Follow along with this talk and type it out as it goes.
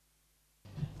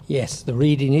Yes, the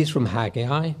reading is from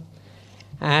Haggai,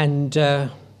 and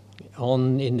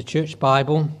in the Church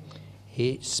Bible,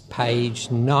 it's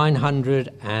page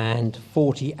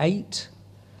 948,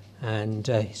 and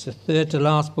it's the third to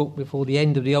last book before the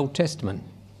end of the Old Testament.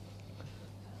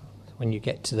 When you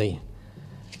get to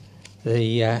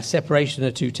the separation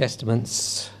of the two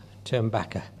testaments, turn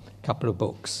back a couple of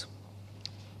books.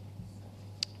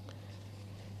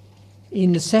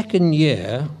 In the second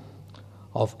year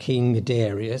of King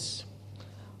Darius,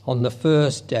 on the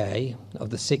first day of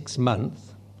the 6th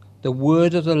month, the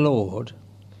word of the Lord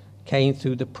came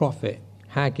through the prophet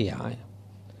Haggai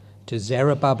to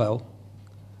Zerubbabel,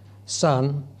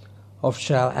 son of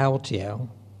Shealtiel,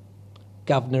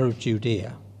 governor of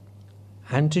Judea,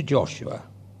 and to Joshua,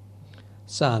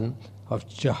 son of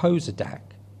Jehozadak,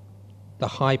 the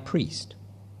high priest.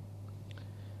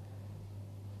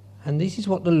 And this is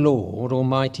what the Lord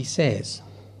Almighty says.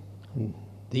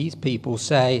 These people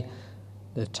say,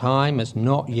 the time has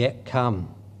not yet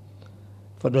come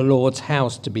for the Lord's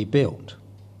house to be built.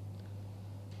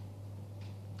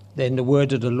 Then the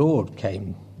word of the Lord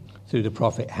came through the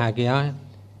prophet Haggai.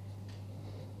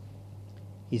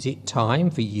 Is it time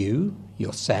for you,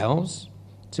 yourselves,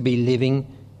 to be living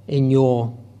in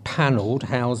your panelled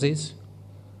houses,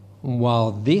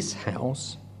 while this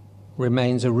house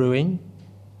remains a ruin?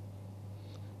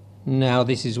 Now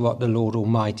this is what the Lord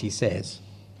Almighty says.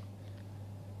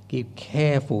 Give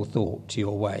careful thought to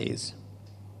your ways.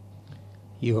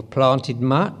 You have planted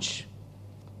much,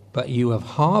 but you have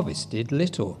harvested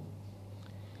little.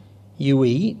 You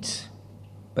eat,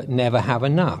 but never have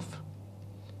enough.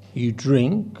 You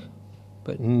drink,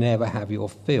 but never have your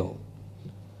fill.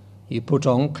 You put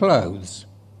on clothes,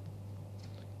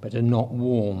 but are not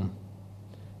warm.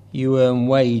 You earn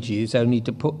wages only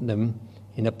to put them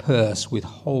in a purse with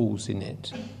holes in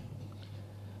it.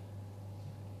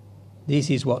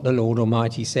 This is what the Lord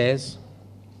Almighty says.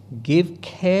 Give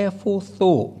careful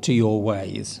thought to your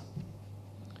ways.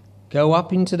 Go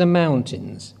up into the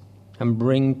mountains and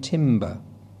bring timber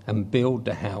and build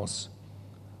the house,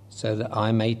 so that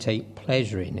I may take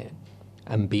pleasure in it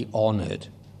and be honoured,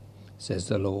 says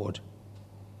the Lord.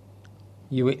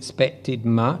 You expected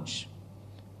much,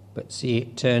 but see,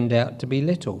 it turned out to be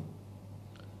little.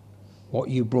 What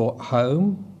you brought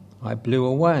home, I blew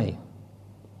away.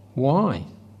 Why?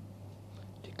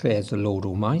 Declares the Lord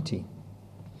Almighty.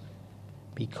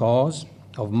 Because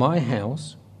of my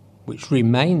house, which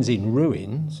remains in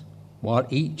ruins, while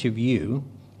each of you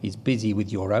is busy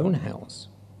with your own house.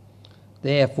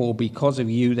 Therefore, because of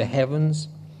you, the heavens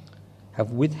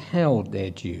have withheld their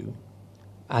dew,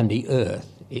 and the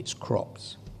earth its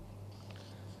crops.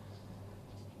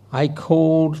 I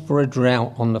called for a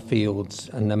drought on the fields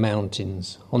and the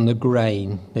mountains, on the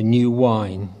grain, the new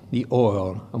wine, the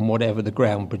oil, and whatever the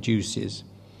ground produces,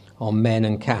 on men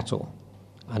and cattle,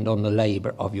 and on the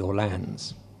labour of your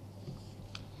lands.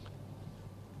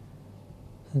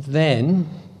 Then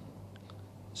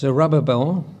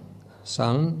Zerubbabel,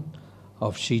 son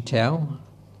of Shealtiel,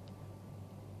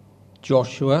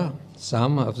 Joshua,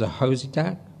 son of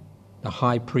Jehozadak, the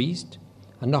high priest,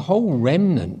 and the whole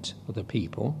remnant of the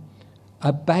people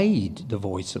obeyed the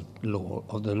voice of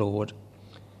the Lord,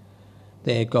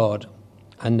 their God,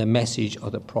 and the message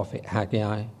of the prophet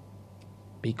Haggai,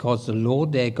 because the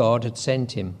Lord their God had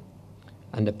sent him,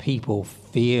 and the people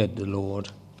feared the Lord.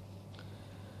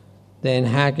 Then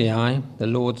Haggai, the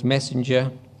Lord's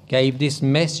messenger, gave this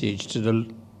message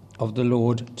of the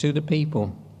Lord to the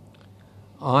people.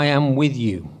 I am with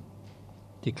you,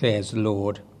 declares the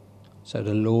Lord. So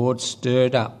the Lord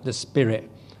stirred up the spirit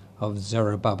of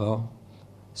Zerubbabel,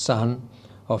 son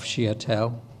of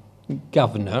Shealtiel,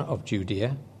 governor of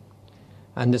Judea,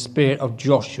 and the spirit of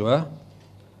Joshua,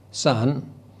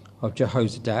 son of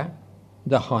Jehozadak,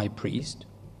 the high priest,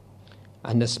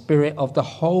 and the spirit of the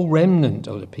whole remnant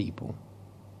of the people.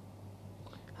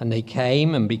 And they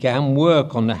came and began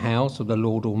work on the house of the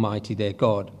Lord Almighty their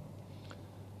God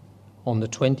on the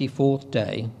 24th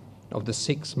day of the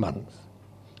 6th month,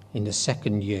 in the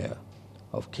second year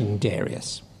of King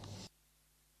Darius.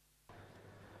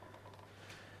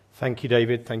 Thank you,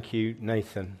 David. Thank you,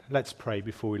 Nathan. Let's pray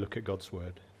before we look at God's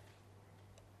word.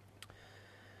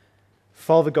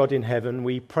 Father God in heaven,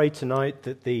 we pray tonight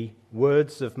that the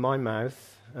words of my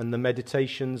mouth and the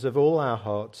meditations of all our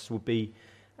hearts will be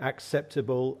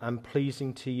acceptable and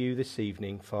pleasing to you this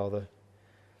evening, Father.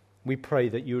 We pray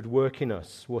that you would work in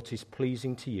us what is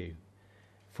pleasing to you,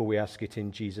 for we ask it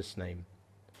in Jesus' name.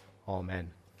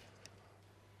 Amen.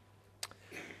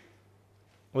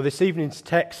 Well, this evening's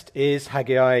text is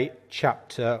Haggai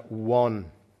chapter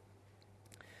 1.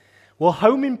 Well,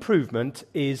 home improvement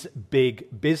is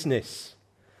big business.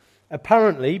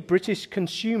 Apparently, British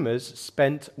consumers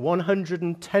spent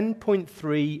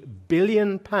 £110.3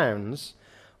 billion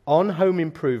on home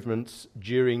improvements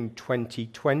during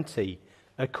 2020,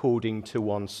 according to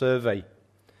one survey.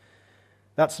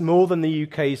 That's more than the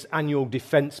UK's annual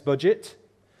defence budget,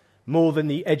 more than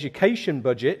the education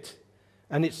budget,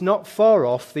 and it's not far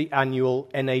off the annual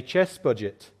NHS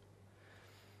budget.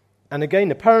 And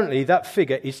again, apparently that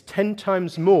figure is 10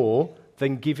 times more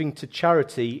than giving to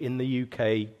charity in the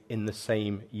UK in the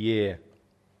same year.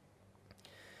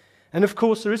 And of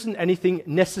course, there isn't anything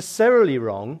necessarily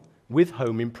wrong with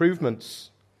home improvements.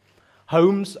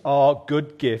 Homes are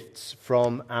good gifts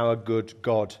from our good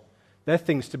God. They're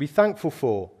things to be thankful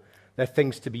for. They're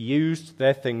things to be used.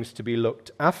 They're things to be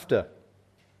looked after.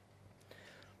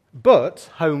 But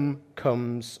homes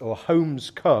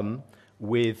come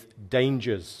with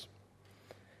dangers.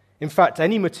 In fact,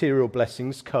 any material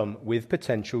blessings come with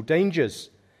potential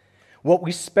dangers. What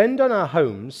we spend on our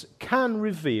homes can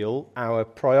reveal our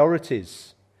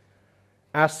priorities.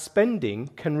 Our spending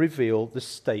can reveal the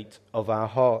state of our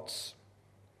hearts.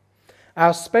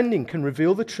 Our spending can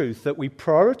reveal the truth that we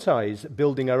prioritize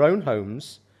building our own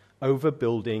homes over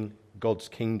building God's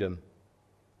kingdom.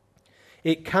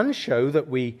 It can show that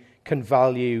we can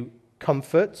value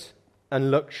comfort and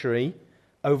luxury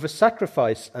over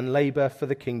sacrifice and labor for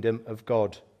the kingdom of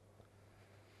God.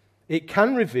 It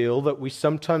can reveal that we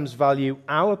sometimes value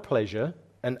our pleasure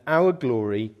and our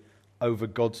glory over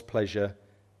God's pleasure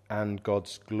and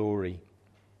God's glory.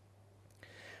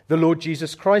 The Lord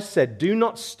Jesus Christ said, do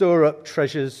not store up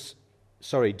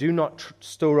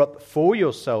for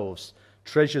yourselves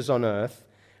treasures on earth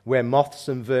where moths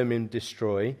and vermin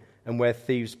destroy and where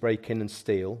thieves break in and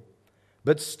steal,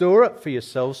 but store up for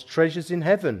yourselves treasures in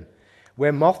heaven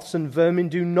where moths and vermin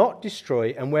do not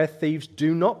destroy and where thieves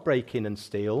do not break in and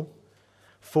steal.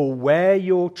 For where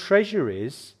your treasure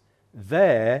is,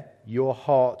 there your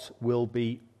heart will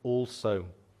be also.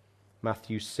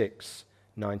 Matthew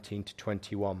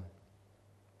 6:19-21.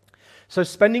 So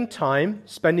spending time,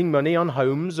 spending money on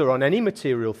homes or on any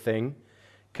material thing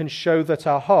can show that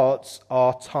our hearts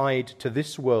are tied to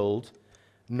this world,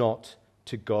 not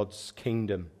to God's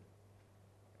kingdom.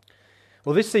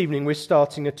 Well, this evening we're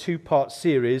starting a two-part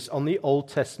series on the Old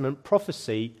Testament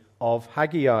prophecy of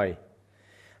Haggai.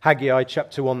 Haggai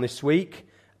chapter 1 this week,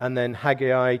 and then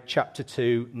Haggai chapter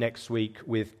 2 next week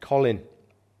with Colin.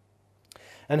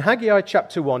 And Haggai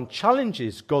chapter 1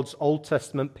 challenges God's Old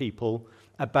Testament people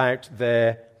about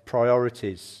their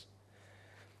priorities.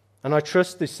 And I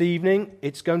trust this evening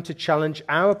it's going to challenge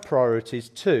our priorities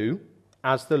too,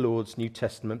 as the Lord's New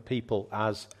Testament people,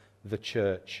 as the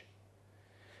church.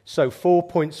 So 4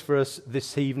 points for us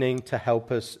this evening to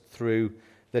help us through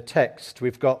the text.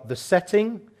 We've got the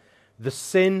setting, the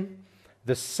sin,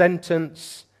 the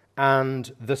sentence,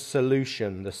 and the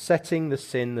solution. The setting, the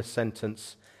sin, the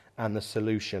sentence, and the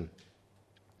solution.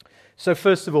 So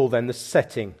first of all then, the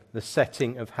setting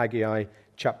of Haggai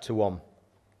chapter 1.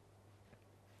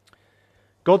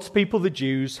 God's people, the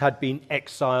Jews, had been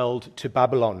exiled to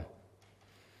Babylon.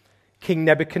 King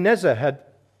Nebuchadnezzar had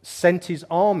sent his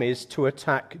armies to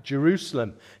attack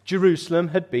Jerusalem. Jerusalem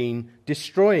had been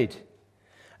destroyed,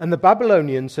 and the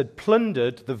Babylonians had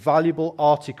plundered the valuable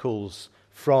articles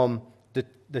from the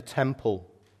temple.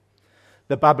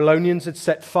 The Babylonians had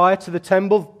set fire to the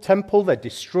temple, they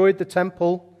destroyed the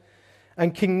temple,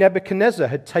 and King Nebuchadnezzar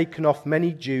had taken off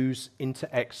many Jews into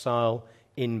exile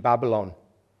in Babylon.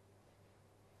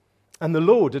 And the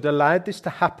Lord had allowed this to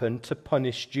happen to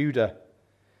punish Judah.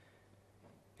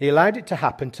 He allowed it to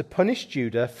happen to punish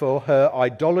Judah for her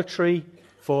idolatry,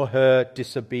 for her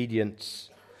disobedience.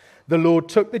 The Lord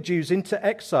took the Jews into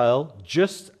exile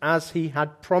just as he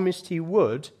had promised he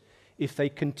would if they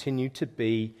continued to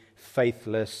be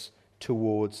faithless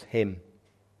towards him.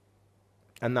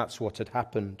 And that's what had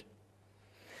happened.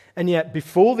 And yet,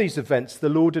 before these events, the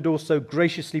Lord had also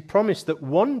graciously promised that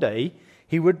one day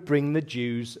he would bring the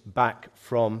Jews back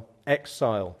from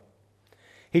exile.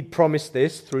 He'd promised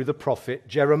this through the prophet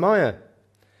Jeremiah.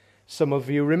 Some of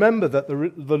you remember that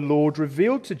the Lord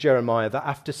revealed to Jeremiah that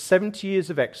after 70 years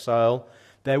of exile,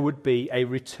 there would be a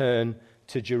return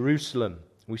to Jerusalem.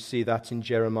 We see that in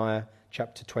Jeremiah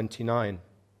chapter 29.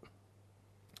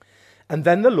 And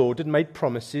then the Lord had made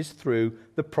promises through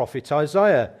the prophet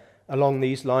Isaiah along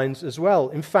these lines as well.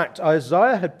 In fact,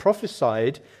 Isaiah had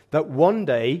prophesied that one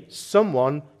day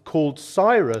someone called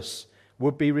Cyrus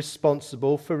would be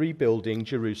responsible for rebuilding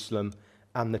Jerusalem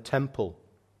and the temple.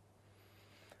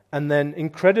 And then,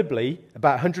 incredibly,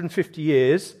 about 150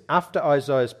 years after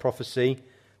Isaiah's prophecy,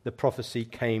 the prophecy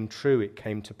came true, it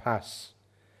came to pass.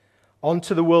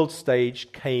 Onto the world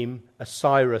stage came a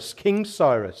Cyrus, King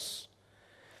Cyrus.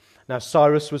 Now,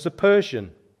 Cyrus was a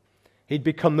Persian. He'd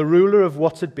become the ruler of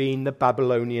what had been the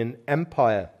Babylonian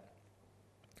Empire.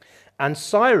 And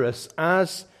Cyrus,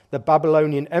 as the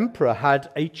Babylonian emperor, had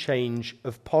a change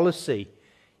of policy.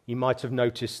 You might have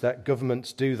noticed that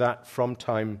governments do that from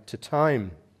time to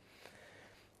time.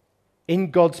 In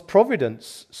God's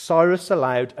providence, Cyrus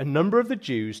allowed a number of the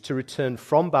Jews to return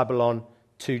from Babylon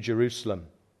to Jerusalem.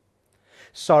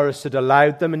 Cyrus had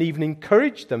allowed them and even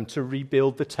encouraged them to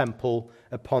rebuild the temple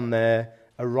upon their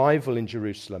arrival in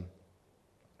Jerusalem.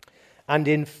 And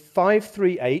in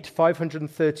 538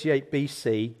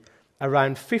 BC,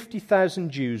 around 50,000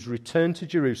 Jews returned to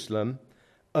Jerusalem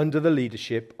under the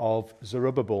leadership of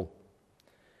Zerubbabel.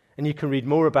 And you can read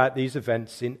more about these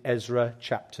events in Ezra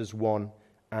chapters 1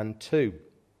 and 2.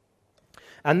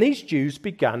 And these Jews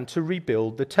began to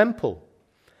rebuild the temple,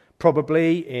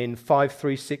 probably in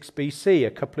 536 BC,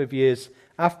 a couple of years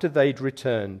after they'd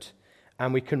returned.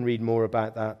 And we can read more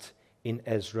about that in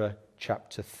Ezra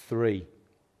chapter 3.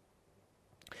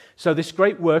 So this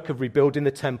great work of rebuilding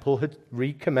the temple had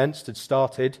recommenced, had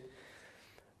started,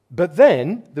 but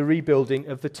then the rebuilding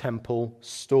of the temple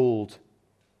stalled.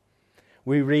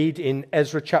 We read in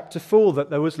Ezra chapter 4 that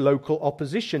there was local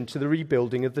opposition to the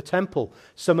rebuilding of the temple.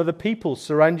 Some of the people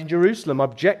surrounding Jerusalem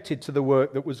objected to the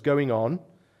work that was going on,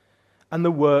 and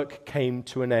the work came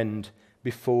to an end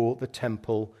before the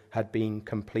temple had been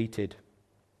completed.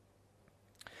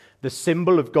 The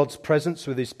symbol of God's presence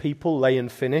with his people lay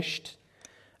unfinished.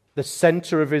 The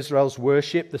center of Israel's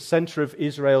worship, the center of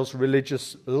Israel's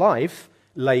religious life,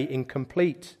 lay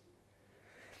incomplete.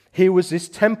 Here was this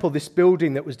temple, this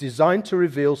building that was designed to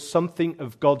reveal something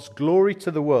of God's glory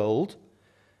to the world,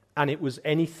 and it was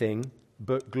anything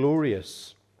but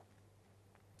glorious.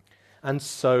 And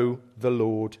so the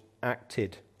Lord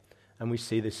acted. And we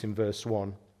see this in verse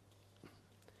 1.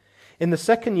 In the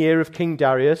second year of King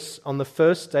Darius, on the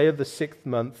first day of the 6th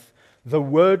month, the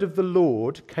word of the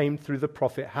Lord came through the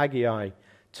prophet Haggai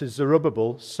to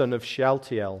Zerubbabel, son of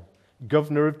Shealtiel,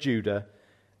 governor of Judah,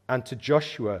 and to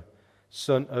Joshua,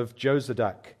 son of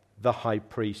Jozadak, the high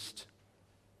priest.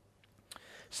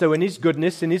 So in his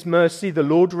goodness, in his mercy, the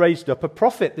Lord raised up a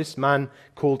prophet, this man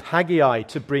called Haggai,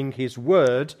 to bring his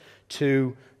word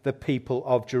to the people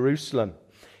of Jerusalem.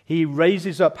 He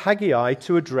raises up Haggai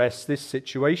to address this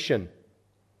situation.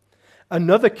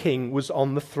 Another king was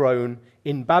on the throne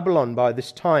in Babylon by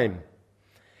this time.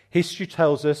 History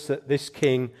tells us that this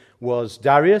king was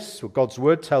Darius, or God's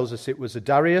word tells us it was a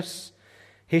Darius.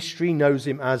 History knows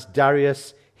him as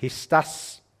Darius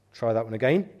Hystaspes,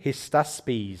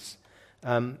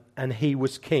 and he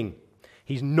was king.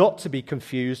 He's not to be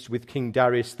confused with King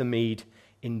Darius the Mede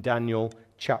in Daniel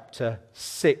chapter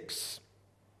 6.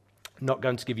 I'm not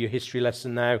going to give you a history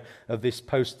lesson now of this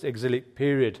post-exilic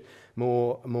period.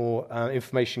 More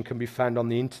information can be found on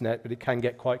the internet, but it can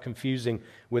get quite confusing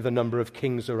with a number of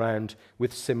kings around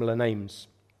with similar names.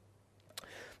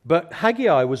 But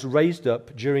Haggai was raised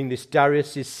up during this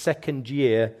Darius' second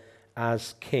year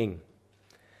as king.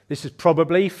 This is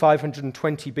probably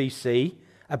 520 BC,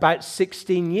 about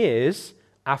 16 years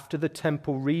after the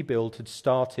temple rebuild had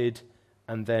started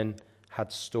and then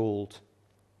had stalled.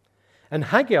 And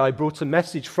Haggai brought a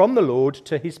message from the Lord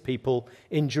to his people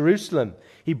in Jerusalem.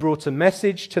 He brought a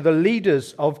message to the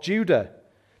leaders of Judah,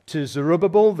 to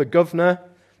Zerubbabel, the governor,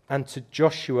 and to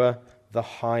Joshua, the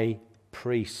high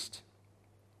priest.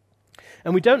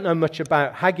 And we don't know much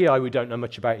about Haggai. We don't know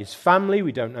much about his family.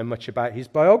 We don't know much about his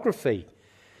biography.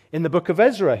 In the book of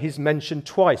Ezra, he's mentioned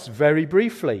twice, very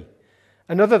briefly.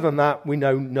 And other than that, we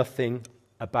know nothing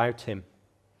about him.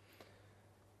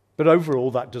 But overall,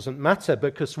 that doesn't matter,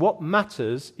 because what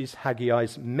matters is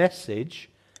Haggai's message,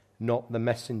 not the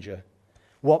messenger.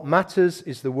 What matters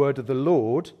is the word of the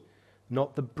Lord,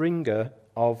 not the bringer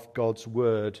of God's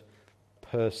word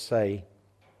per se.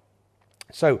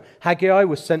 So Haggai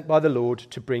was sent by the Lord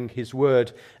to bring his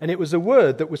word, and it was a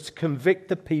word that was to convict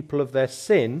the people of their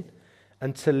sin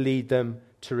and to lead them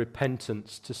to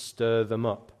repentance, to stir them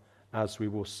up, as we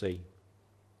will see.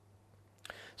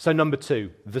 So number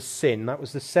 2, the sin. That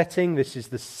was the setting. This is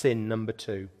the sin, number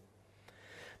 2.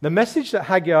 The message that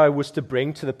Haggai was to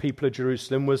bring to the people of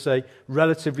Jerusalem was a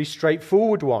relatively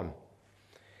straightforward one.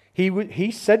 He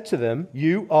said to them,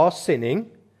 you are sinning,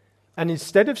 and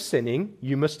instead of sinning,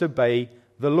 you must obey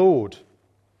the Lord.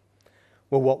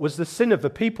 Well, what was the sin of the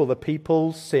people? The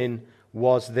people's sin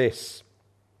was this.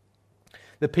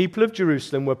 The people of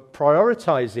Jerusalem were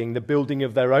prioritizing the building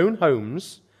of their own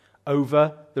homes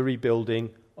over the rebuilding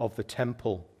of the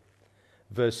temple.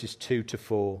 Verses 2 to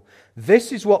 4.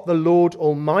 This is what the Lord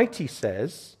Almighty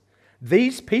says.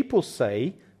 These people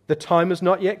say the time has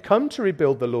not yet come to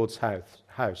rebuild the Lord's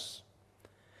house.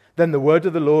 Then the word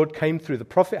of the Lord came through the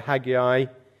prophet Haggai.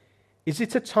 Is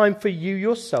it a time for you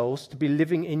yourselves to be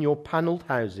living in your panelled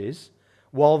houses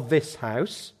while this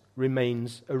house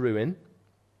remains a ruin?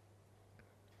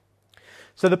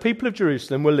 So the people of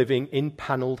Jerusalem were living in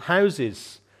panelled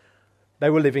houses. They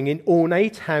were living in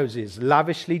ornate houses,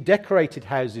 lavishly decorated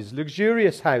houses,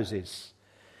 luxurious houses.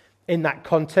 In that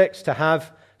context, to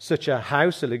have such a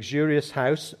house, a luxurious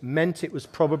house, meant it was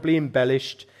probably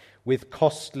embellished with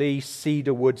costly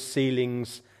cedar wood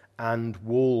ceilings and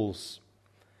walls.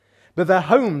 But their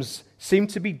homes seemed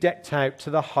to be decked out to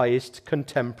the highest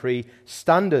contemporary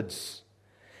standards.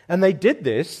 And they did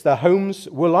this, their homes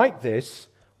were like this,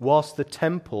 whilst the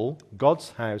temple,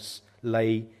 God's house,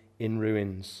 lay in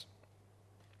ruins.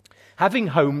 Having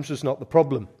homes was not the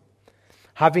problem.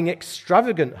 Having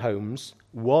extravagant homes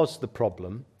was the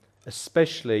problem,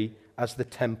 especially as the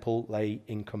temple lay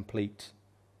incomplete.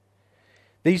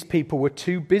 These people were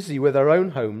too busy with their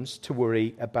own homes to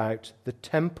worry about the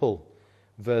temple.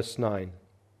 Verse 9.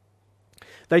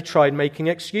 They tried making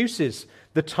excuses.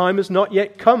 The time has not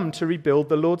yet come to rebuild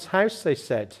the Lord's house, they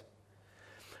said.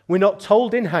 We're not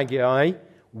told in Haggai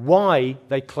why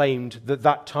they claimed that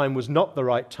that time was not the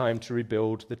right time to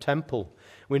rebuild the temple.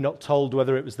 We're not told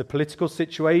whether it was the political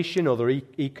situation or the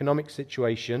economic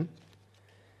situation.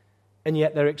 And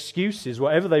yet their excuses,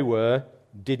 whatever they were,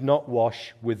 did not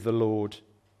wash with the Lord.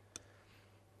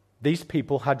 These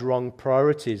people had wrong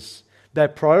priorities. Their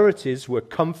priorities were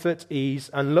comfort, ease,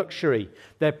 and luxury.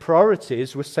 Their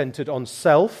priorities were centered on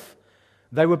self.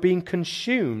 They were being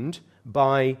consumed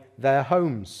by their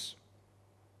homes.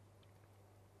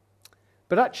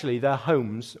 But actually, their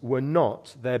homes were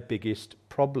not their biggest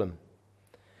problem.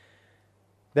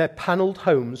 Their panelled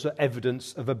homes are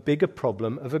evidence of a bigger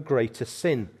problem, of a greater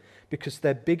sin, because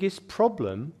their biggest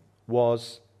problem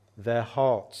was their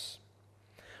hearts.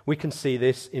 We can see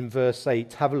this in verse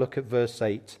 8. Have a look at verse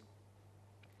 8,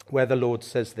 where the Lord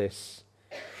says this.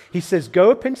 He says,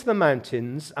 "Go up into the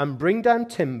mountains and bring down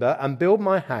timber and build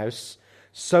my house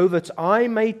so that I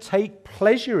may take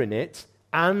pleasure in it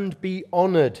and be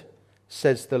honored,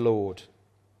 says the Lord."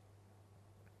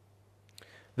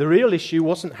 The real issue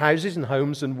wasn't houses and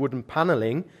homes and wooden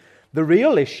panelling. The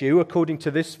real issue, according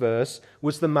to this verse,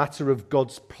 was the matter of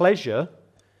God's pleasure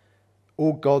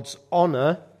or God's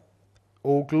honor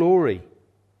or glory.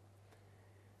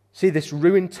 See, this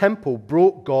ruined temple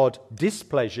brought God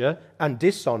displeasure and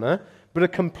dishonor, but a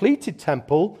completed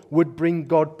temple would bring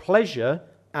God pleasure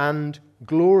and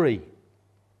glory.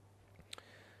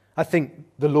 I think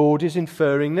the Lord is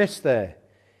inferring this there.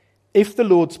 If the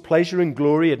Lord's pleasure and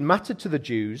glory had mattered to the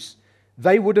Jews,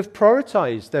 they would have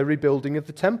prioritized their rebuilding of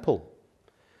the temple.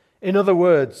 In other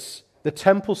words, the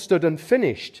temple stood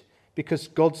unfinished because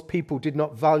God's people did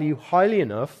not value highly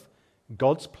enough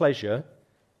God's pleasure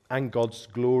and God's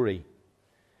glory.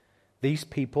 These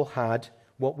people had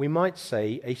what we might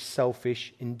say a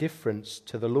selfish indifference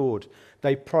to the Lord.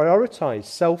 They prioritized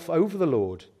self over the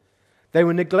Lord. They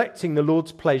were neglecting the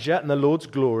Lord's pleasure and the Lord's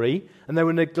glory, and they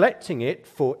were neglecting it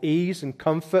for ease and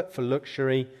comfort, for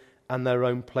luxury and their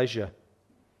own pleasure.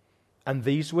 And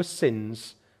these were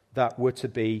sins that were to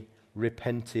be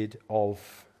repented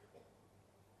of.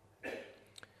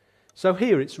 So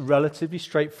here it's relatively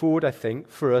straightforward, I think,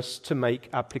 for us to make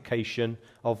application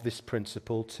of this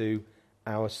principle to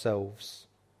ourselves.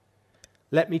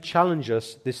 Let me challenge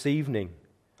us this evening.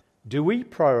 Do we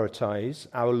prioritize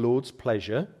our Lord's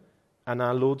pleasure and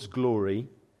our Lord's glory,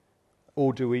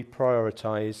 or do we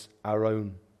prioritize our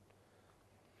own?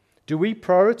 Do we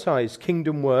prioritize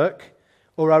kingdom work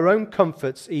or our own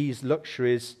comforts, ease,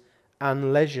 luxuries,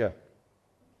 and leisure?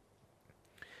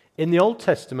 In the Old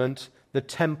Testament, the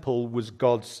temple was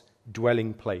God's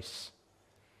dwelling place.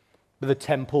 But the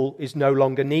temple is no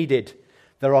longer needed.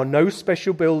 There are no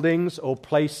special buildings or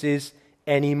places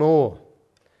anymore.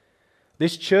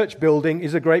 This church building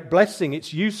is a great blessing.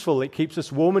 It's useful. It keeps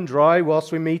us warm and dry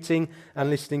whilst we're meeting and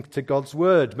listening to God's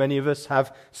word. Many of us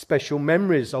have special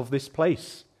memories of this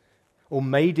place or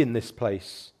made in this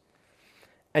place.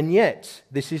 And yet,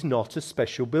 this is not a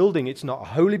special building. It's not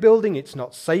a holy building. It's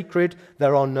not sacred.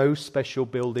 There are no special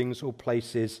buildings or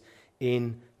places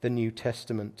in the New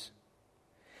Testament.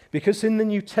 Because in the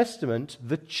New Testament,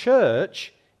 the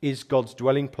church is God's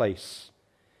dwelling place.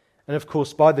 And of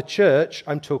course, by the church,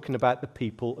 I'm talking about the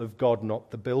people of God,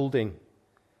 not the building.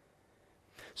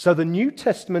 So the New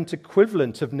Testament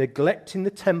equivalent of neglecting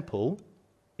the temple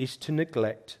is to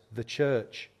neglect the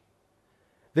church.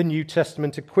 The New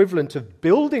Testament equivalent of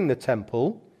building the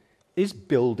temple is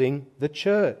building the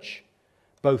church,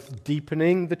 both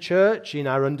deepening the church in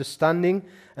our understanding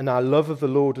and our love of the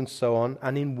Lord and so on,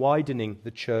 and in widening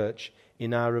the church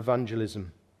in our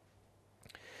evangelism.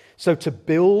 So to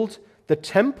build the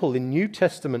temple in New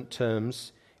Testament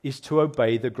terms is to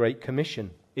obey the Great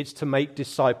Commission. It's to make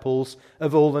disciples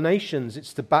of all the nations.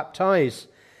 It's to baptize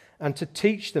and to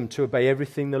teach them to obey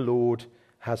everything the Lord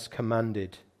has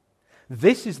commanded.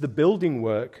 This is the building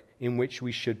work in which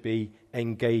we should be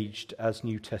engaged as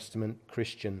New Testament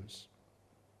Christians.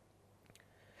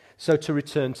 So to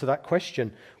return to that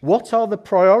question, what are the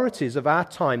priorities of our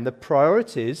time, the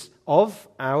priorities of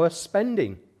our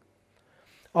spending?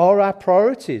 Are our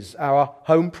priorities our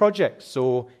home projects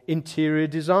or interior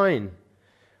design,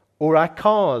 or our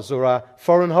cars, or our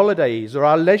foreign holidays, or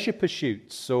our leisure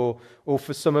pursuits, or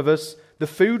for some of us, the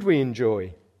food we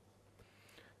enjoy?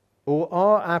 Or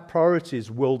are our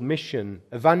priorities world mission,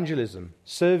 evangelism,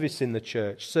 service in the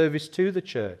church, service to the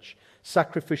church,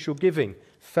 sacrificial giving,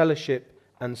 fellowship,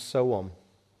 and so on?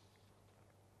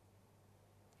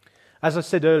 As I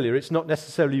said earlier, it's not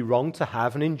necessarily wrong to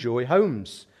have and enjoy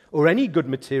homes or any good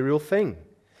material thing.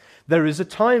 There is a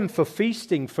time for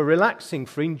feasting, for relaxing,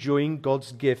 for enjoying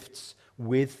God's gifts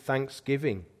with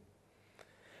thanksgiving.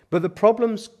 But the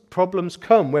problems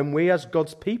come when we as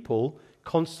God's people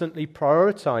constantly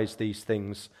prioritize these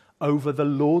things over the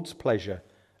Lord's pleasure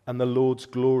and the Lord's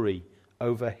glory,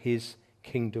 over his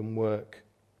kingdom work.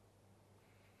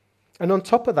 And on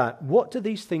top of that, what do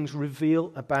these things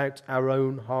reveal about our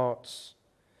own hearts?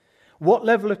 What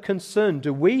level of concern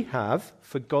do we have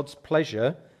for God's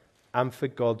pleasure and for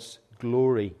God's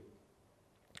glory?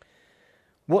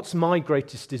 What's my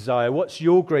greatest desire? What's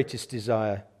your greatest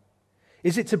desire?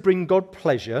 Is it to bring God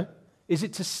pleasure? Is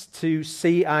it to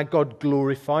see our God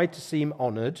glorified, to see him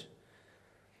honored?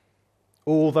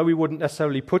 Or, although we wouldn't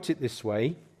necessarily put it this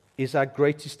way, is our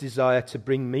greatest desire to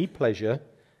bring me pleasure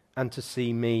and to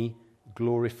see me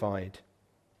glorified?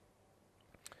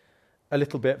 A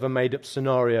little bit of a made-up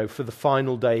scenario for the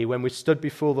final day when we stood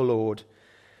before the Lord.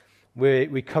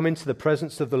 We come into the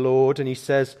presence of the Lord and he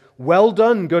says, "Well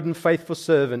done, good and faithful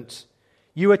servant.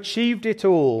 You achieved it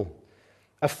all.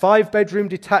 A 5-bedroom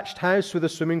detached house with a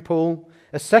swimming pool,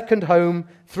 a second home,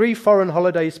 3 foreign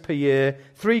holidays per year,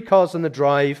 3 cars on the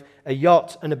drive, a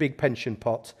yacht and a big pension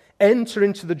pot. Enter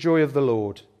into the joy of the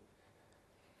Lord."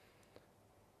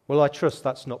 Well, I trust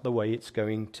that's not the way it's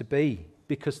going to be,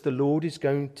 because the Lord is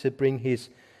going to bring his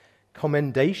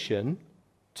commendation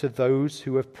to those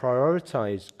who have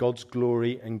prioritized God's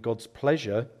glory and God's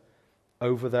pleasure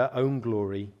over their own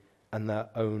glory and their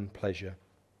own pleasure.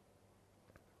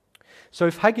 So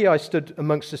if Haggai stood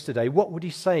amongst us today, what would he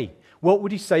say? What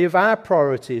would he say of our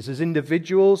priorities as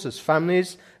individuals, as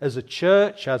families, as a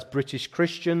church, as British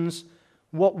Christians?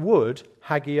 What would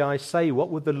Haggai say? What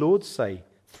would the Lord say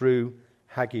through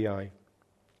Haggai?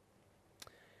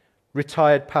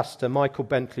 Retired pastor Michael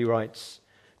Bentley writes,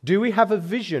 "Do we have a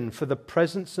vision for the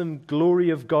presence and glory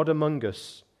of God among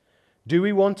us? Do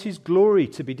we want his glory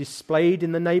to be displayed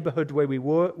in the neighborhood where we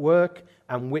work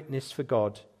and witness for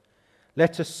God?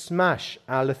 Let us smash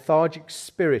our lethargic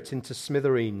spirit into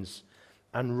smithereens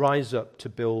and rise up to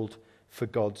build for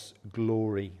God's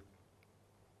glory."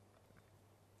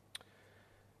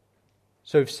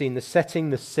 So we've seen the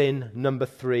setting, the sin. Number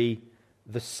 3,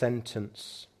 the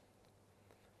sentence.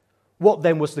 What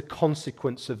then was the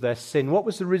consequence of their sin? What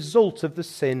was the result of the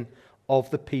sin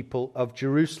of the people of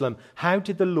Jerusalem? How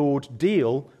did the Lord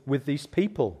deal with these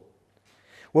people?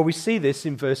 Well, we see this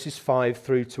in verses 5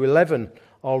 through to 11.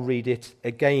 I'll read it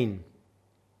again.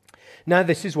 "Now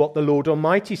this is what the Lord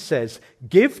Almighty says.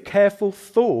 Give careful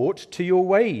thought to your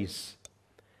ways.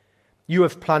 You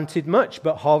have planted much,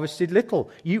 but harvested little.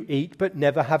 You eat, but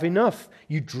never have enough.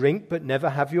 You drink, but never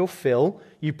have your fill.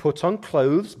 You put on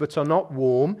clothes, but are not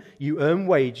warm. You earn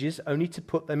wages, only to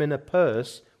put them in a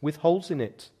purse with holes in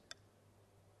it.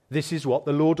 This is what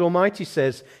the Lord Almighty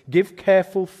says. Give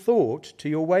careful thought to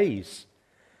your ways.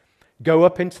 Go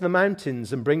up into the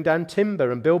mountains and bring down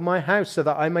timber and build my house so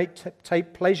that I may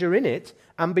take pleasure in it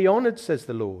and be honored, says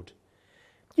the Lord.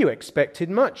 You expected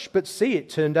much, but see, it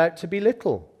turned out to be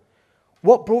little.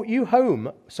 What you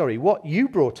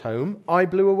brought home, I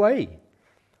blew away.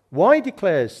 Why,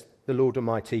 declares the Lord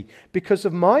Almighty? Because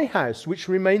of my house, which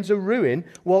remains a ruin,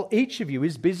 while each of you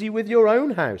is busy with your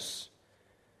own house.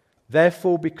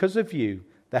 Therefore, because of you,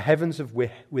 the heavens have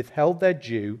withheld their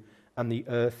dew and the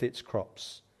earth its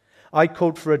crops. I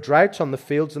called for a drought on the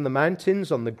fields and the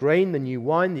mountains, on the grain, the new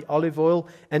wine, the olive oil,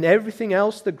 and everything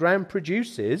else the ground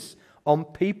produces, on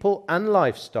people and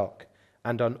livestock,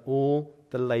 and on all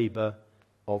the labor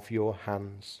of your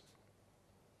hands."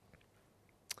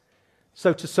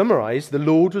 So to summarize, the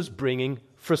Lord was bringing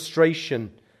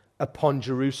frustration upon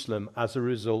Jerusalem as a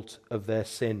result of their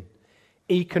sin.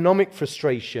 Economic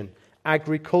frustration,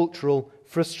 agricultural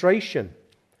frustration.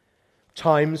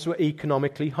 Times were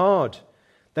economically hard.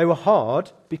 They were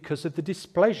hard because of the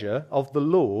displeasure of the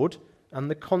Lord and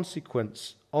the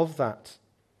consequence of that.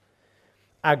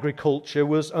 Agriculture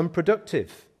was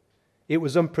unproductive. It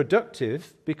was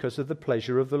unproductive because of the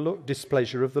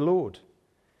displeasure of the Lord.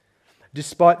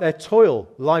 Despite their toil,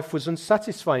 life was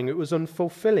unsatisfying, it was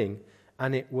unfulfilling,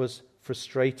 and it was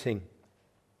frustrating.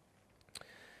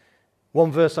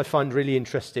 One verse I find really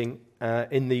interesting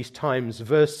in these times,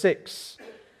 verse 6.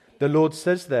 The Lord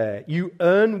says there, "You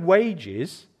earn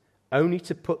wages only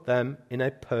to put them in a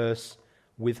purse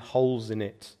with holes in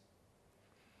it."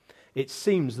 It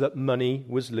seems that money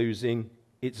was losing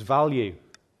its value.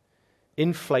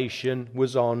 Inflation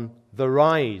was on the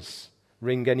rise.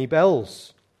 Ring any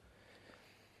bells?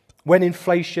 When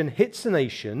inflation hits a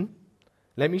nation,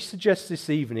 let me suggest this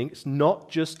evening, it's not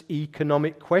just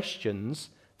economic questions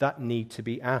that need to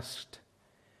be asked.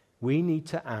 We need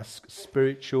to ask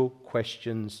spiritual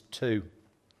questions too.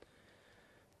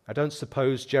 I don't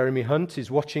suppose Jeremy Hunt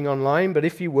is watching online, but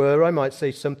if he were, I might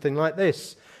say something like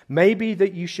this. Maybe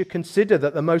that you should consider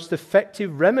that the most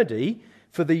effective remedy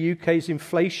for the UK's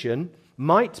inflation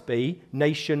might be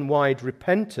nationwide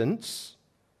repentance.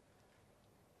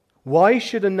 Why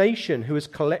should a nation who has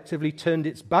collectively turned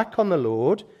its back on the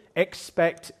Lord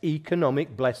expect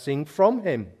economic blessing from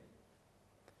him?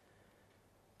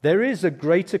 There is a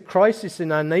greater crisis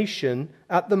in our nation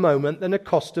at the moment than a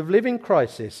cost of living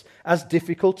crisis, as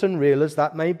difficult and real as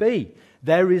that may be.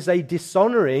 There is a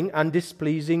dishonouring and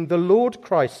displeasing the Lord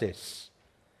crisis.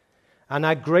 And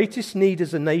our greatest need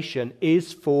as a nation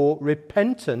is for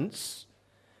repentance,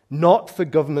 not for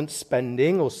government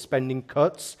spending or spending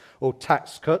cuts or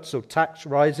tax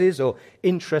rises or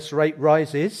interest rate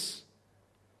rises.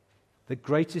 The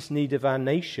greatest need of our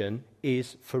nation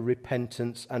is for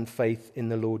repentance and faith in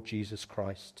the Lord Jesus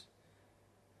Christ.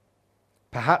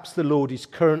 Perhaps the Lord is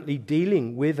currently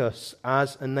dealing with us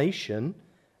as a nation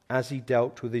as he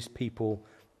dealt with his people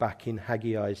back in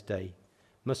Haggai's day.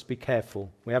 Must be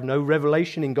careful. We have no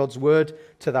revelation in God's word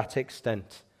to that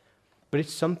extent. But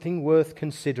it's something worth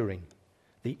considering.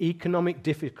 The economic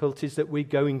difficulties that we're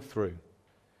going through.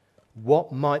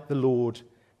 What might the Lord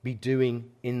be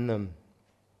doing in them?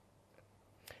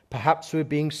 Perhaps we're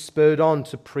being spurred on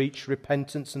to preach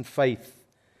repentance and faith.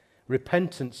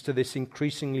 Repentance to this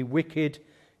increasingly wicked,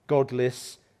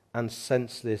 godless, and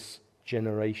senseless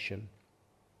generation.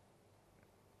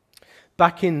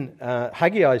 Back in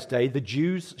Haggai's day, the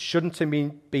Jews shouldn't have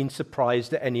been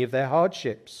surprised at any of their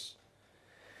hardships.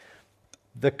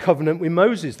 The covenant with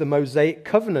Moses, the Mosaic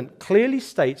covenant, clearly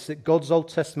states that God's Old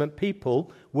Testament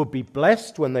people would be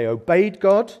blessed when they obeyed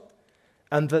God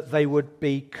and that they would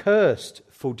be cursed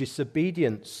for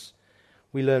disobedience.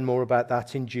 We learn more about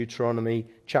that in Deuteronomy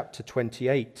chapter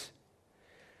 28.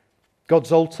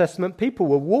 God's Old Testament people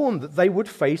were warned that they would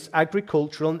face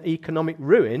agricultural and economic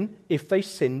ruin if they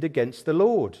sinned against the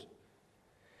Lord.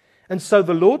 And so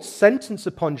the Lord's sentence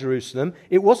upon Jerusalem,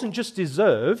 it wasn't just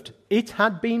deserved, it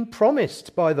had been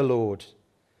promised by the Lord.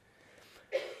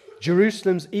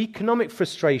 Jerusalem's economic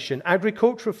frustration,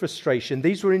 agricultural frustration,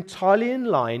 these were entirely in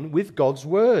line with God's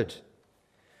word.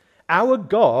 Our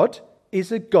God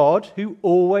is a God who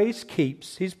always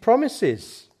keeps his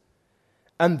promises.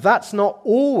 And that's not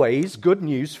always good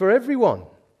news for everyone.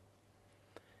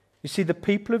 You see, the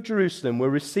people of Jerusalem were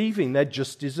receiving their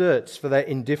just deserts for their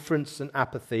indifference and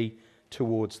apathy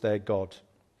towards their God.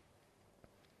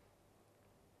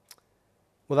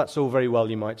 Well, that's all very well,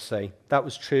 you might say. That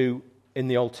was true in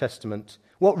the Old Testament.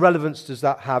 What relevance does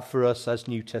that have for us as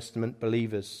New Testament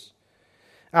believers?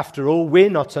 After all, we're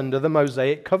not under the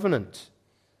Mosaic covenant.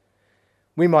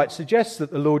 We might suggest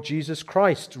that the Lord Jesus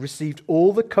Christ received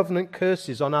all the covenant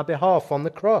curses on our behalf on the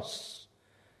cross.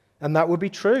 And that would be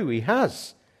true, he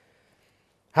has.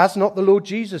 Has not the Lord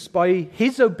Jesus, by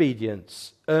his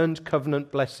obedience, earned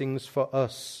covenant blessings for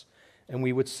us? And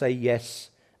we would say yes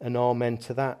and amen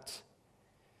to that.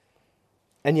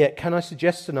 And yet, can I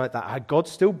suggest tonight that God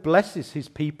still blesses his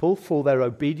people for their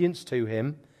obedience to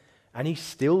him, and he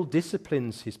still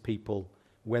disciplines his people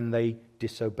when they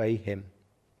disobey him.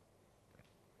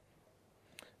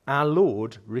 Our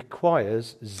Lord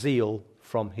requires zeal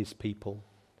from his people.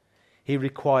 He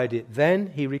required it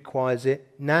then, he requires it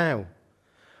now.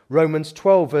 Romans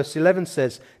 12 verse 11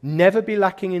 says, "Never be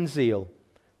lacking in zeal,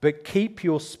 but keep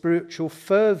your spiritual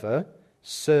fervor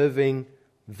serving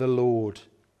the Lord."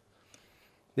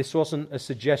 This wasn't a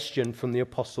suggestion from the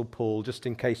Apostle Paul, just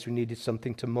in case we needed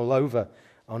something to mull over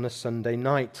on a Sunday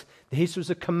night. This was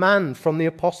a command from the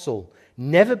Apostle.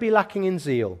 Never be lacking in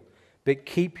zeal, but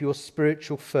keep your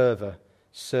spiritual fervor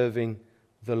serving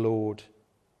the Lord.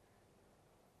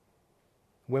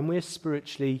 when we're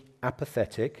spiritually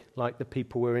apathetic, like the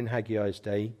people were in Haggai's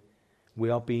day, we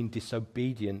are being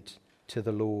disobedient to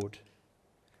the Lord.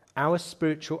 Our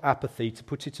spiritual apathy, to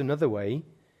put it another way,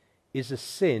 is a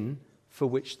sin for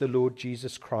which the Lord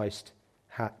Jesus Christ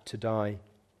had to die.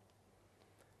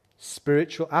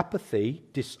 Spiritual apathy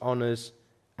dishonors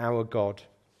our God.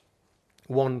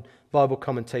 One Bible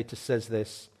commentator says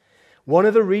this: one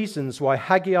of the reasons why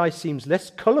Haggai seems less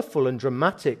colourful and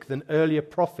dramatic than earlier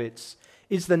prophets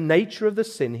is the nature of the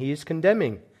sin he is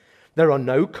condemning. There are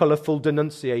no colourful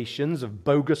denunciations of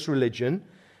bogus religion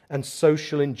and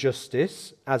social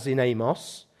injustice, as in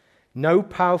Amos. No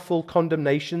powerful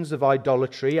condemnations of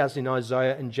idolatry, as in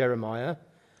Isaiah and Jeremiah.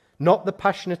 Not the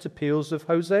passionate appeals of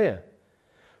Hosea.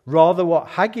 Rather, what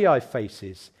Haggai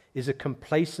faces is a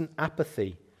complacent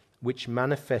apathy which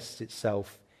manifests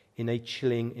itself in a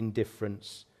chilling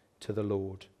indifference to the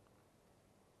Lord.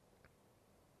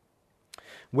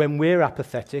 When we're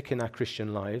apathetic in our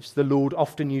Christian lives, the Lord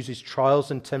often uses trials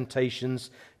and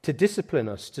temptations to discipline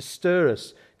us, to stir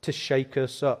us, to shake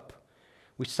us up.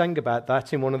 We sang about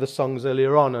that in one of the songs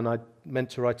earlier on, and I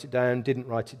meant to write it down, didn't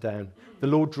write it down. The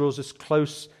Lord draws us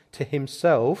close to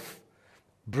himself,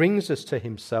 brings us to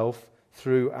himself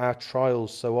through our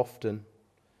trials so often.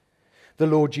 The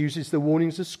Lord uses the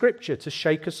warnings of Scripture to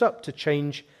shake us up, to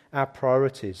change our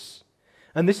priorities.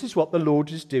 And this is what the Lord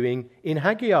is doing in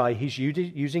Haggai. He's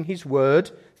using his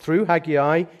word through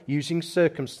Haggai, using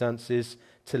circumstances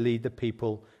to lead the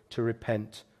people to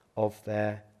repent of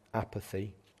their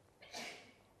apathy.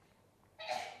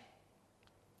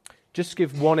 Just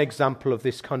give one example of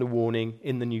this kind of warning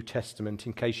in the New Testament,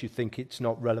 in case you think it's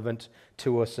not relevant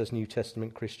to us as New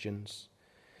Testament Christians.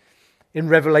 In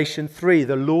Revelation 3,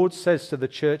 the Lord says to the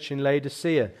church in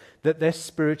Laodicea that they're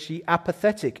spiritually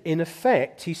apathetic. In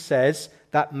effect, he says,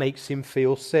 that makes him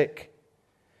feel sick.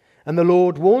 And the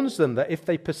Lord warns them that if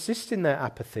they persist in their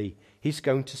apathy, he's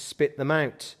going to spit them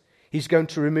out. He's going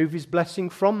to remove his blessing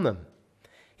from them.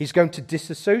 He's going to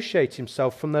disassociate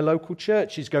himself from their local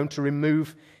church. He's going to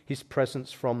remove his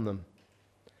presence from them.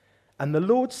 And the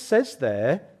Lord says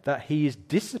there that he is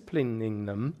disciplining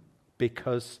them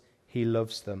because he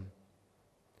loves them.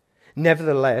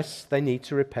 Nevertheless, they need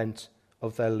to repent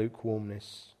of their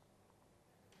lukewarmness.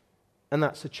 And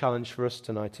that's a challenge for us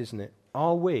tonight, isn't it?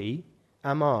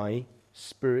 Am I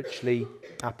spiritually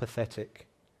apathetic?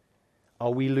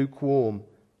 Are we lukewarm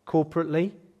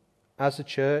corporately as a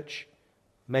church?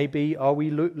 Maybe are we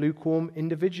lukewarm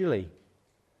individually?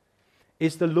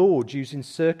 Is the Lord using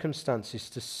circumstances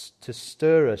to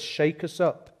stir us, shake us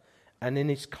up, and in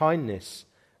his kindness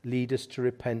lead us to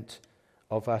repent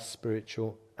of our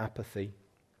spiritual apathy?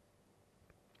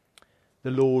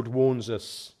 The Lord warns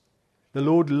us. The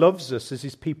Lord loves us as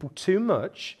his people too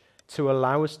much to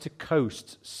allow us to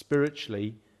coast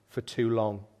spiritually for too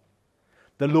long.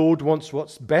 The Lord wants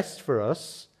what's best for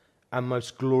us and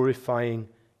most glorifying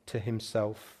to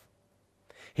himself.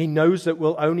 He knows that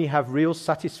we'll only have real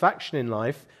satisfaction in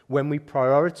life when we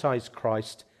prioritize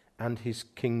Christ and his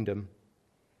kingdom.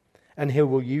 And he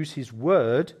will use his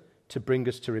word to bring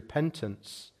us to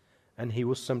repentance, and he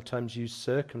will sometimes use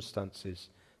circumstances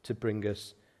to bring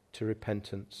us to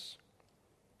repentance.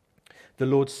 The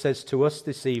Lord says to us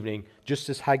this evening, just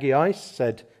as Haggai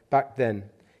said back then,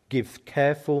 give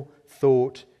careful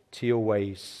thought to your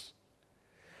ways.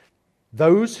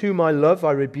 Those whom I love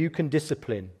I rebuke and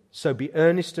discipline, so be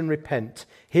earnest and repent.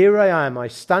 Here I am, I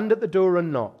stand at the door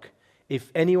and knock.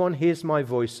 If anyone hears my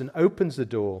voice and opens the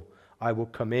door, I will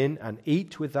come in and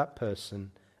eat with that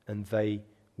person and they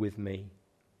with me.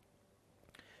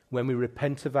 When we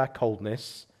repent of our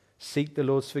coldness, seek the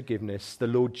Lord's forgiveness, the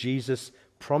Lord Jesus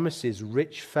promises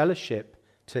rich fellowship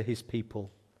to his people,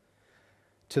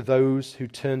 to those who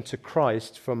turn to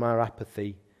Christ from our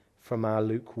apathy, from our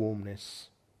lukewarmness.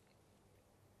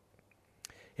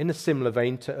 In a similar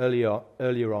vein to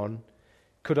earlier on,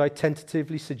 could I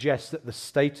tentatively suggest that the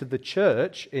state of the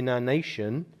church in our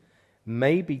nation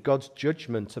may be God's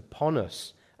judgment upon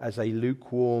us as a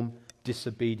lukewarm,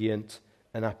 disobedient,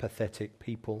 and apathetic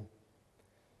people?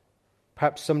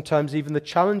 Perhaps sometimes even the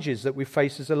challenges that we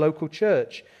face as a local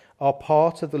church are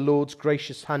part of the Lord's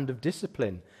gracious hand of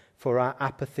discipline for our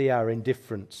apathy, our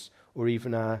indifference, or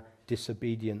even our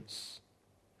disobedience.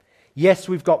 Yes,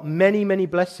 we've got many, many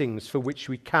blessings for which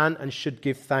we can and should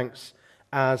give thanks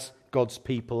as God's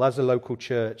people, as a local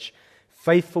church.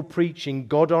 Faithful preaching,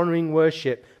 God-honoring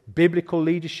worship, biblical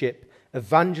leadership,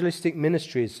 evangelistic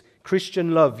ministries,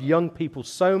 Christian love, young people,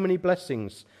 so many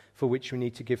blessings for which we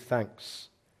need to give thanks.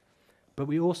 But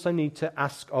we also need to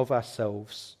ask of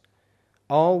ourselves,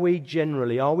 are we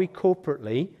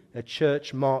corporately a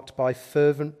church marked by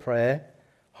fervent prayer,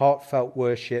 heartfelt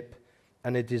worship,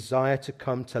 and a desire to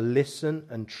come to listen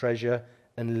and treasure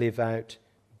and live out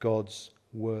God's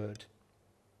word.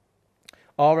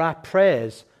 Are our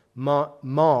prayers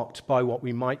marked by what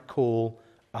we might call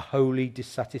a holy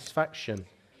dissatisfaction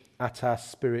at our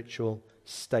spiritual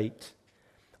state?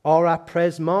 Are our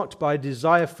prayers marked by a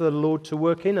desire for the Lord to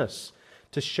work in us,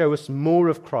 to show us more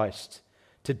of Christ,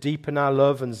 to deepen our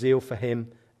love and zeal for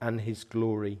him and his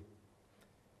glory?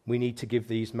 We need to give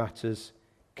these matters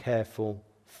careful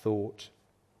thought.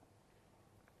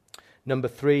 Number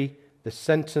 3, the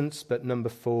sentence, but number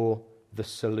 4, the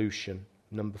solution.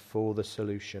 Number 4, the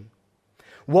solution.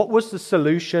 What was the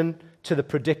solution to the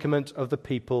predicament of the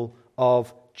people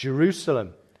of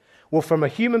Jerusalem? Well, from a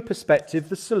human perspective,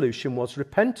 the solution was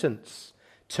repentance,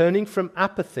 turning from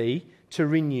apathy to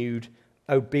renewed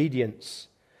obedience.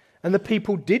 And the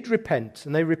people did repent,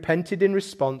 and they repented in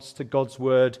response to God's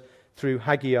word through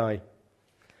Haggai.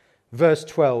 Verse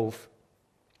 12,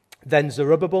 Then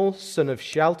Zerubbabel, son of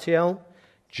Shealtiel,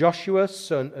 Joshua,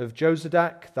 son of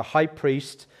Jozadak, the high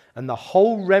priest, and the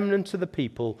whole remnant of the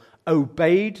people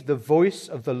obeyed the voice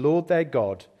of the Lord their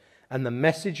God and the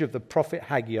message of the prophet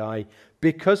Haggai,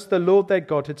 because the Lord their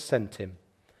God had sent him,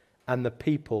 and the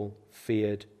people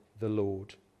feared the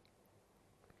Lord.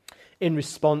 In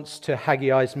response to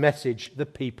Haggai's message, the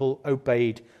people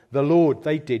obeyed the Lord.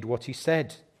 They did what he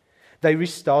said. They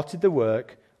restarted the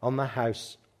work on the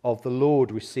house of the Lord.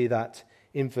 We see that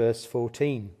in verse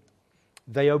 14.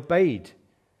 They obeyed,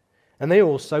 and they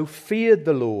also feared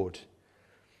the Lord.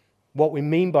 What we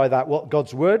mean by that, what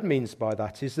God's word means by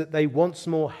that, is that they once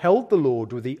more held the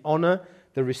Lord with the honor,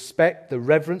 the respect, the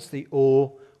reverence, the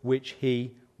awe which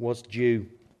he was due.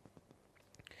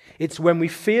 It's when we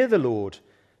fear the Lord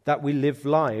that we live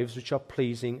lives which are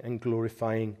pleasing and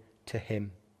glorifying to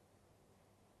him.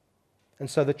 And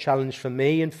so the challenge for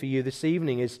me and for you this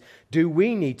evening is, do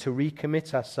we need to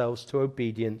recommit ourselves to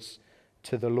obedience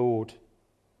to the Lord?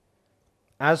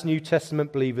 As New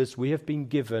Testament believers, we have been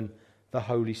given the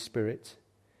Holy Spirit.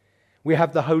 We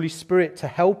have the Holy Spirit to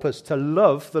help us to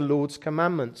love the Lord's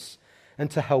commandments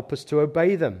and to help us to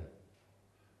obey them.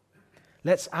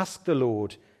 Let's ask the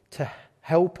Lord to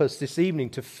help us this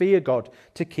evening to fear God,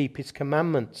 to keep his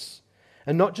commandments,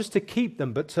 and not just to keep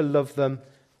them, but to love them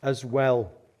as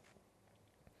well.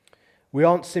 We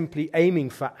aren't simply aiming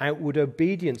for outward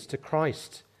obedience to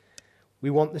Christ. We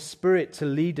want the Spirit to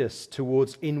lead us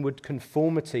towards inward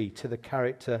conformity to the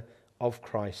character of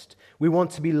Christ. We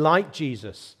want to be like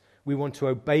Jesus. We want to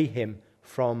obey him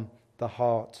from the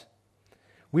heart.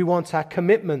 We want our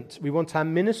commitment, we want our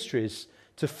ministries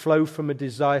to flow from a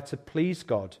desire to please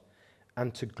God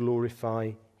and to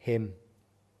glorify him.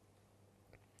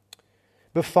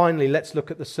 But finally, let's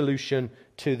look at the solution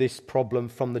to this problem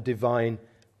from the divine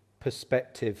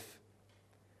perspective.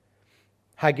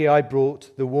 Haggai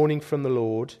brought the warning from the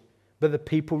Lord, but the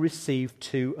people received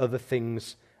 2 other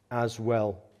things as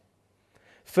well.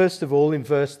 First of all, in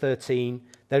verse 13,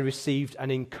 they received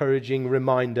an encouraging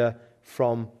reminder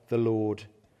from the Lord.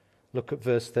 Look at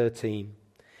verse 13.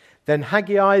 Then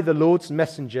Haggai, the Lord's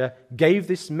messenger, gave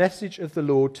this message of the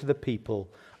Lord to the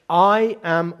people. I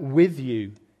am with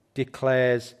you,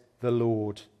 declares the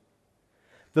Lord.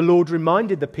 The Lord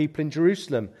reminded the people in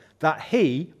Jerusalem that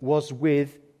he was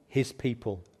with his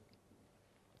people.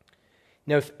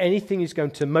 Now, if anything is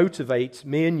going to motivate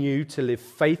me and you to live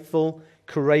faithful,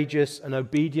 courageous, and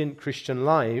obedient Christian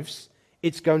lives,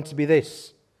 it's going to be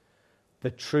this: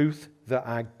 the truth that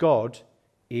our God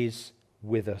is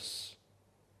with us.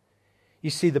 You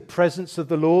see, the presence of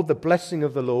the Lord, the blessing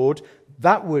of the Lord,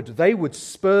 they would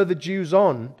spur the Jews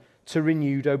on to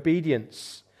renewed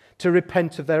obedience, to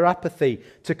repent of their apathy,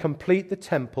 to complete the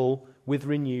temple with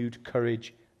renewed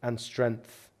courage and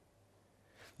strength.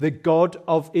 The God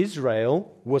of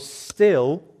Israel was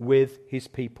still with his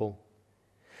people.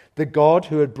 The God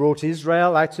who had brought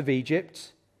Israel out of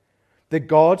Egypt, the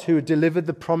God who had delivered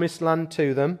the promised land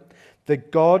to them, the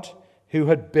God who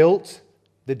had built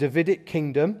the Davidic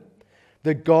kingdom,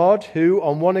 the God who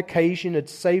on one occasion had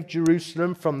saved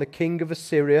Jerusalem from the king of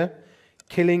Assyria,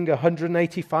 killing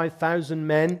 185,000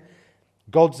 men,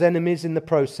 God's enemies in the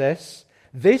process.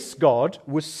 This God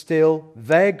was still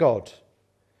their God.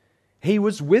 He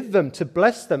was with them to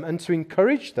bless them and to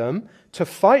encourage them, to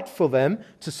fight for them,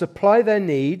 to supply their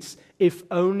needs, if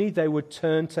only they would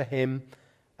turn to him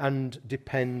and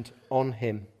depend on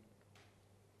him.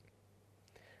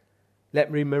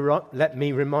 Let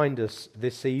me remind us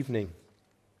this evening,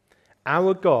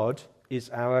 our God is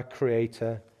our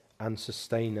creator and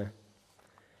sustainer.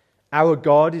 Our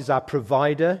God is our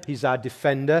provider, he's our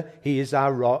defender, he is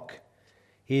our rock.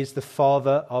 He is the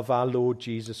Father of our Lord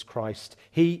Jesus Christ.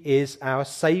 He is our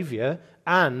Saviour,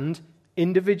 and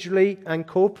individually and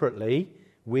corporately,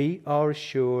 we are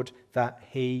assured that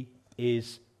He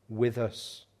is with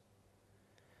us.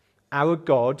 Our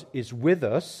God is with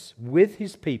us, with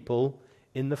His people,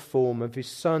 in the form of His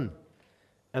Son.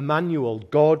 Emmanuel,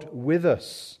 God with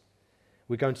us.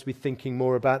 We're going to be thinking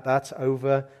more about that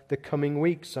over the coming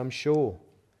weeks, I'm sure.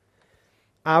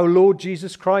 Our Lord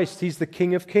Jesus Christ, He's the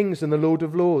King of Kings and the Lord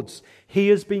of Lords. He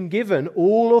has been given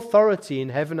all authority in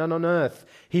heaven and on earth.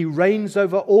 He reigns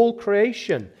over all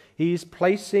creation. He is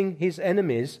placing His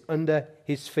enemies under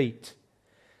His feet.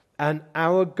 And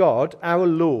our God, our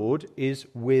Lord, is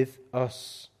with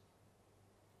us.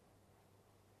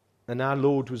 And our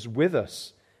Lord was with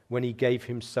us when He gave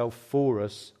Himself for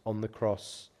us on the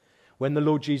cross. When the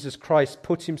Lord Jesus Christ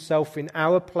put Himself in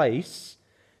our place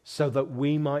so that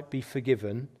we might be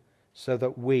forgiven, so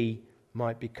that we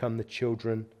might become the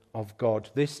children of God.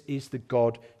 This is the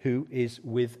God who is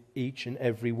with each and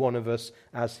every one of us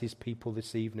as His people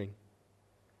this evening.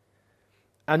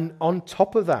 And on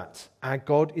top of that, our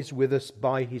God is with us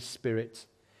by His Spirit.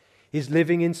 He's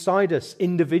living inside us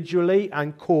individually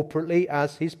and corporately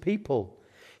as His people.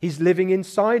 He's living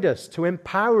inside us to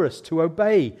empower us to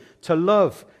obey, to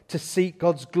love, to seek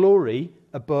God's glory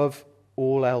above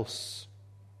all else.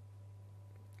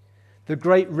 The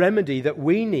great remedy that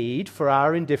we need for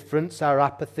our indifference, our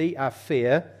apathy, our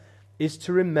fear, is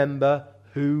to remember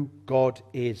who God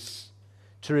is,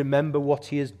 to remember what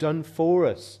He has done for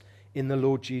us in the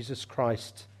Lord Jesus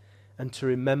Christ, and to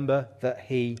remember that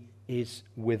He is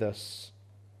with us.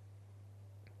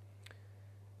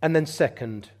 And then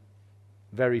second,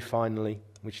 very finally,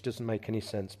 which doesn't make any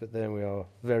sense, but there we are,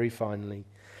 very finally.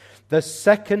 The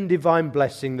second divine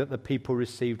blessing that the people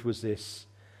received was this: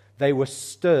 they were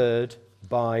stirred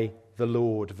by the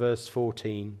Lord. Verse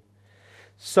 14.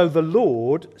 So the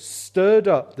Lord stirred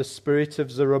up the spirit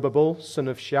of Zerubbabel, son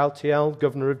of Shealtiel,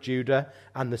 governor of Judah,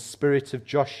 and the spirit of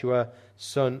Joshua,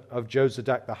 son of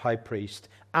Jozadak, the high priest,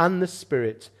 and the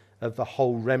spirit of the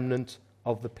whole remnant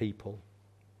of the people.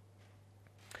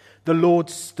 The Lord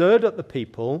stirred up the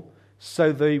people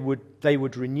so they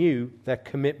would renew their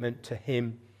commitment to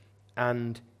Him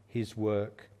and His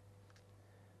work.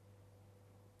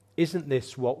 Isn't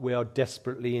this what we are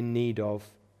desperately in need of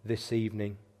this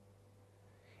evening?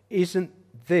 Isn't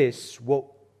this what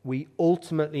we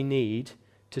ultimately need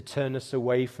to turn us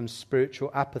away from spiritual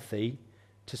apathy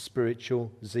to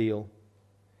spiritual zeal?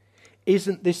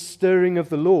 Isn't this stirring of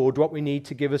the Lord what we need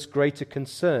to give us greater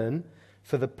concern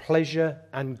for the pleasure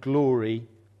and glory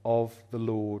of the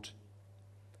Lord?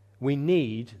 We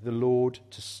need the Lord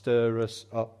to stir us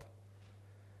up.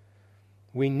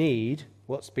 We need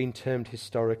what's been termed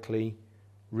historically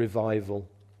revival.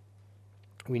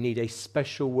 We need a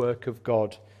special work of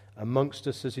God amongst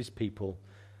us as His people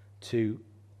to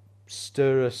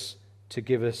stir us, to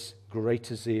give us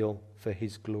greater zeal for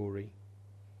His glory.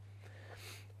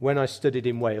 When I studied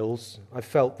in Wales, I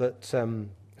felt that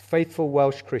faithful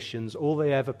Welsh Christians, all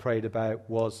they ever prayed about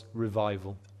was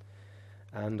revival.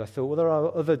 And I thought, well, there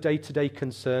are other day-to-day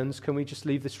concerns. Can we just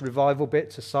leave this revival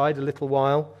bit aside a little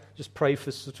while? Just pray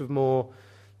for sort of more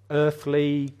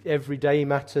earthly, everyday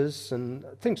matters. And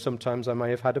I think sometimes I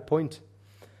may have had a point.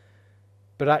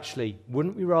 But actually,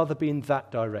 wouldn't we rather be in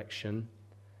that direction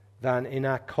than in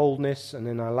our coldness and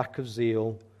in our lack of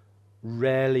zeal,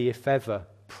 rarely, if ever,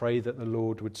 pray that the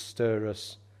Lord would stir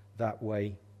us that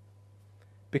way?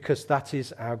 Because that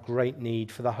is our great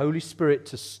need, for the Holy Spirit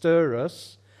to stir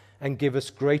us and give us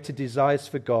greater desires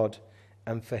for God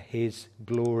and for His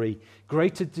glory.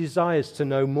 Greater desires to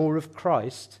know more of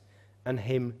Christ and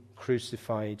Him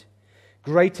crucified.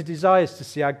 Greater desires to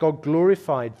see our God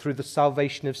glorified through the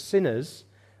salvation of sinners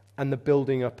and the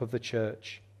building up of the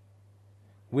church.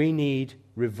 We need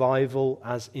revival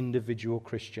as individual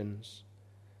Christians.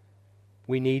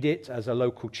 We need it as a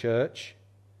local church.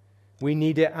 We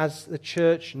need it as the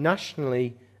church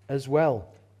nationally as well.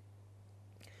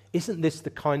 Isn't this the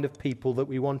kind of people that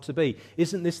we want to be?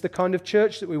 Isn't this the kind of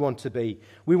church that we want to be?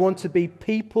 We want to be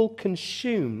people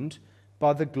consumed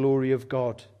by the glory of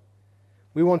God.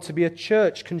 We want to be a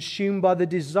church consumed by the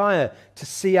desire to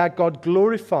see our God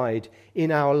glorified in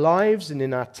our lives and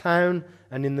in our town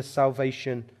and in the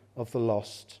salvation of the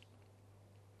lost.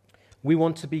 We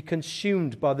want to be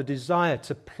consumed by the desire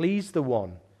to please the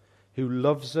one who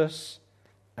loves us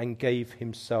and gave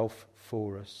Himself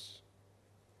for us.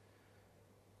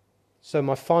 So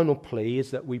my final plea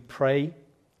is that we pray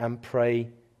and pray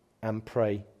and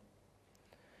pray.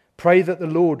 Pray that the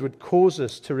Lord would cause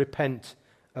us to repent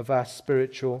of our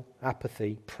spiritual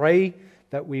apathy. Pray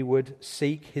that we would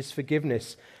seek His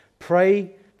forgiveness.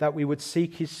 Pray that we would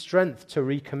seek his strength to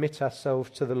recommit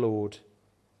ourselves to the Lord.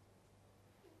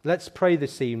 Let's pray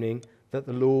this evening that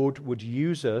the Lord would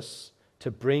use us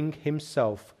to bring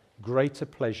himself greater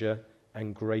pleasure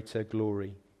and greater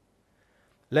glory.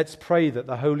 Let's pray that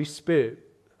the Holy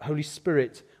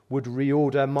Spirit would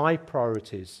reorder my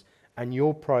priorities and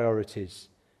your priorities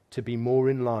to be more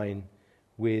in line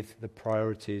with the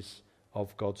priorities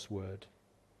of God's word.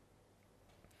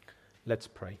 Let's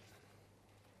pray.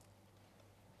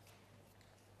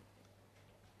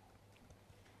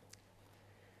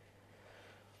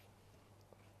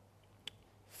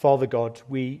 Father God,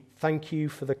 we thank you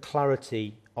for the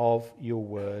clarity of your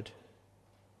word.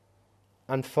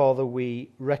 And Father,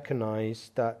 we recognize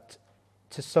that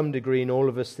to some degree in all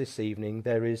of us this evening,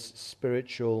 there is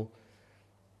spiritual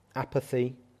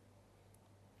apathy.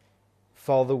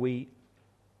 Father, we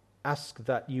ask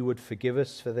that you would forgive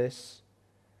us for this,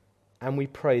 and we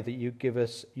pray that you give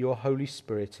us your Holy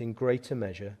Spirit in greater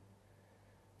measure,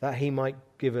 that he might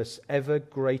give us ever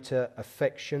greater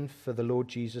affection for the Lord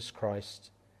Jesus Christ,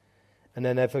 and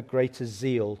an ever greater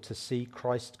zeal to see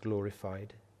Christ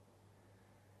glorified.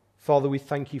 Father, we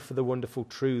thank you for the wonderful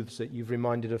truths that you've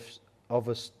reminded us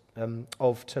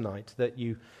of tonight, that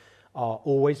you are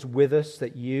always with us,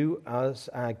 that you as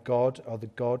our God are the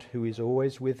God who is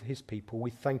always with his people.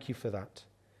 We thank you for that.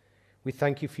 We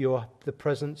thank you for the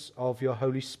presence of your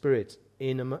Holy Spirit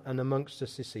in and amongst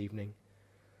us this evening.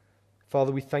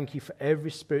 Father, we thank you for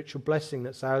every spiritual blessing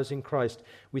that's ours in Christ.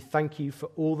 We thank you for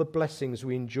all the blessings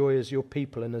we enjoy as your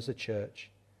people and as a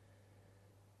church.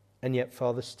 And yet,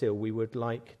 Father, still we would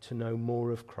like to know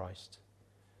more of Christ.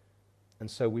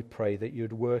 And so we pray that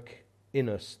you'd work in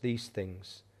us these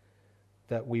things,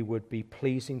 that we would be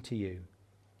pleasing to you,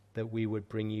 that we would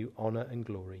bring you honor and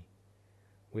glory.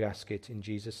 We ask it in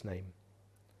Jesus' name.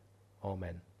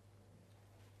 Amen.